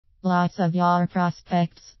Lots of your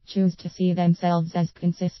prospects choose to see themselves as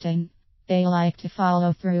consistent. They like to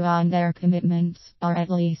follow through on their commitments, or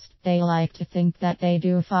at least they like to think that they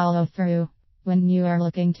do follow through. When you are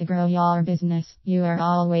looking to grow your business, you are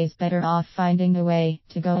always better off finding a way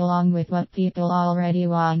to go along with what people already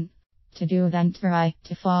want to do than try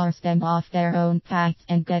to force them off their own path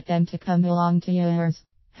and get them to come along to yours.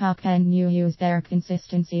 How can you use their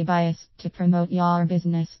consistency bias to promote your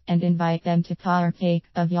business and invite them to partake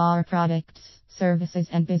of your products, services,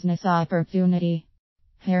 and business opportunity?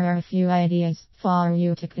 Here are a few ideas for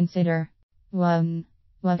you to consider. 1.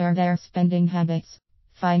 What are their spending habits?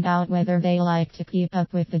 Find out whether they like to keep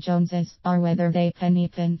up with the Joneses or whether they penny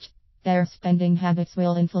pinch. Their spending habits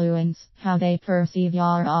will influence how they perceive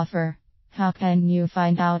your offer. How can you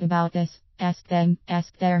find out about this? Ask them,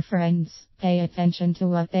 ask their friends, pay attention to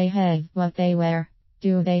what they have, what they wear.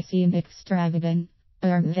 Do they seem extravagant?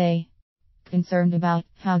 Are they concerned about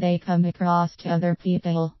how they come across to other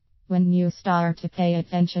people? When you start to pay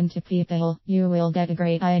attention to people, you will get a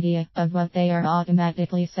great idea of what they are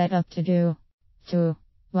automatically set up to do. 2.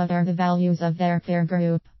 What are the values of their peer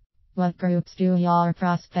group? What groups do your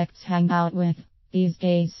prospects hang out with? These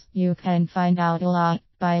days, you can find out a lot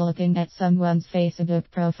by looking at someone's Facebook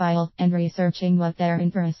profile and researching what their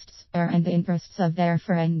interests are and the interests of their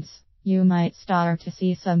friends. You might start to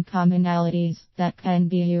see some commonalities that can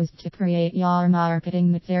be used to create your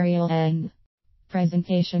marketing material and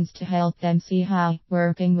presentations to help them see how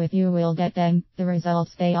working with you will get them the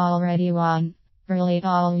results they already want. Relate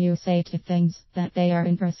all you say to things that they are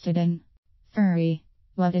interested in. 3.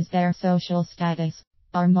 What is their social status?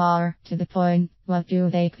 Or more to the point, what do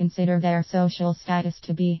they consider their social status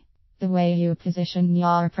to be? The way you position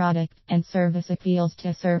your product and service appeals to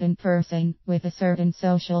a certain person with a certain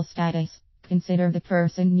social status. Consider the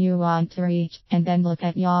person you want to reach, and then look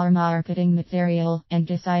at your marketing material and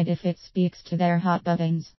decide if it speaks to their hot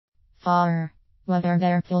buttons. 4. What are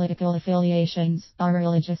their political affiliations or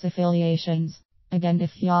religious affiliations? Again,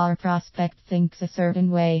 if your prospect thinks a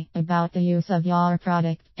certain way about the use of your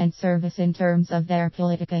product and service in terms of their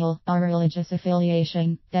political or religious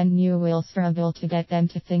affiliation, then you will struggle to get them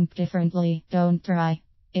to think differently. Don't try.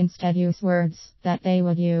 Instead, use words that they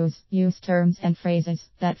would use. Use terms and phrases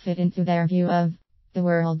that fit into their view of the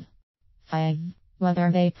world. 5. What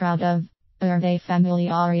are they proud of? Are they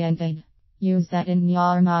family oriented? Use that in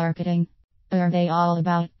your marketing. Are they all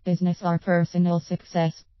about business or personal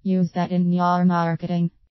success? Use that in your marketing.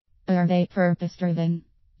 Are they purpose driven?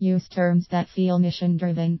 Use terms that feel mission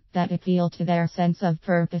driven, that appeal to their sense of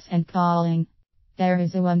purpose and calling. There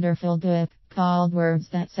is a wonderful book called Words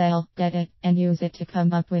That Sell. Get it and use it to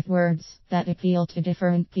come up with words that appeal to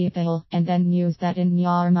different people, and then use that in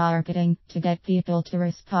your marketing to get people to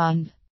respond.